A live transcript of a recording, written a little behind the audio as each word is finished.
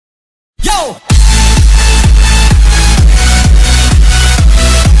Yo!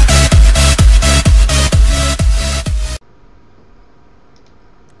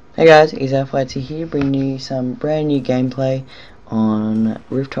 Hey guys, it's FYT here, bringing you some brand new gameplay on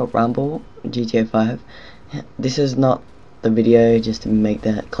Rooftop Rumble GTA 5. This is not the video, just to make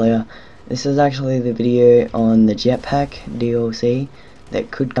that clear. This is actually the video on the Jetpack DLC that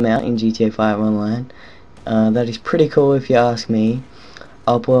could come out in GTA 5 Online. That is pretty cool if you ask me.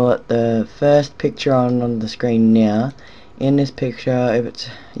 I'll put the first picture on the screen now. In this picture,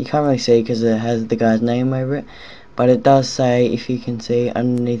 you can't really see because it has the guy's name over it, but it does say, if you can see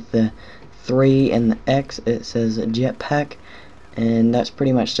underneath the 3 and the X, it says Jetpack, and that's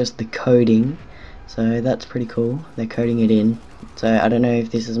pretty much just the coding. So that's pretty cool, they're coding it in. So I don't know if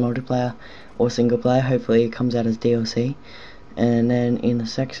this is multiplayer or single player, hopefully it comes out as DLC. And then in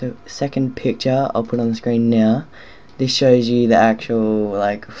the second picture, I'll put on the screen now, this shows you the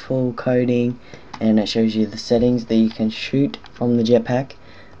actual full coding, and it shows you the settings that you can shoot from the jetpack,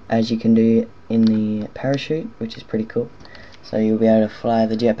 as you can do in the parachute, which is pretty cool. So you'll be able to fly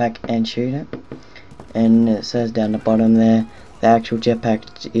the jetpack and shoot it. And it says down the bottom there, the actual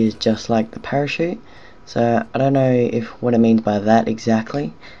jetpack is just like the parachute. So I don't know what it means by that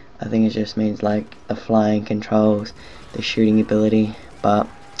exactly. I think it just means like the flying controls, the shooting ability. But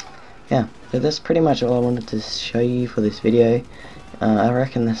yeah, so that's pretty much all I wanted to show you for this video. I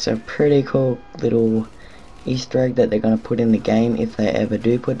reckon that's a pretty cool little Easter egg that they're going to put in the game, if they ever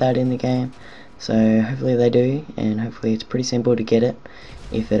do put that in the game. So hopefully they do, and hopefully it's pretty simple to get it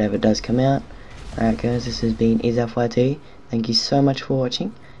if it ever does come out. Alright guys, this has been FYT. Thank you so much for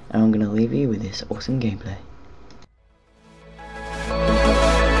watching, and I'm going to leave you with this awesome gameplay.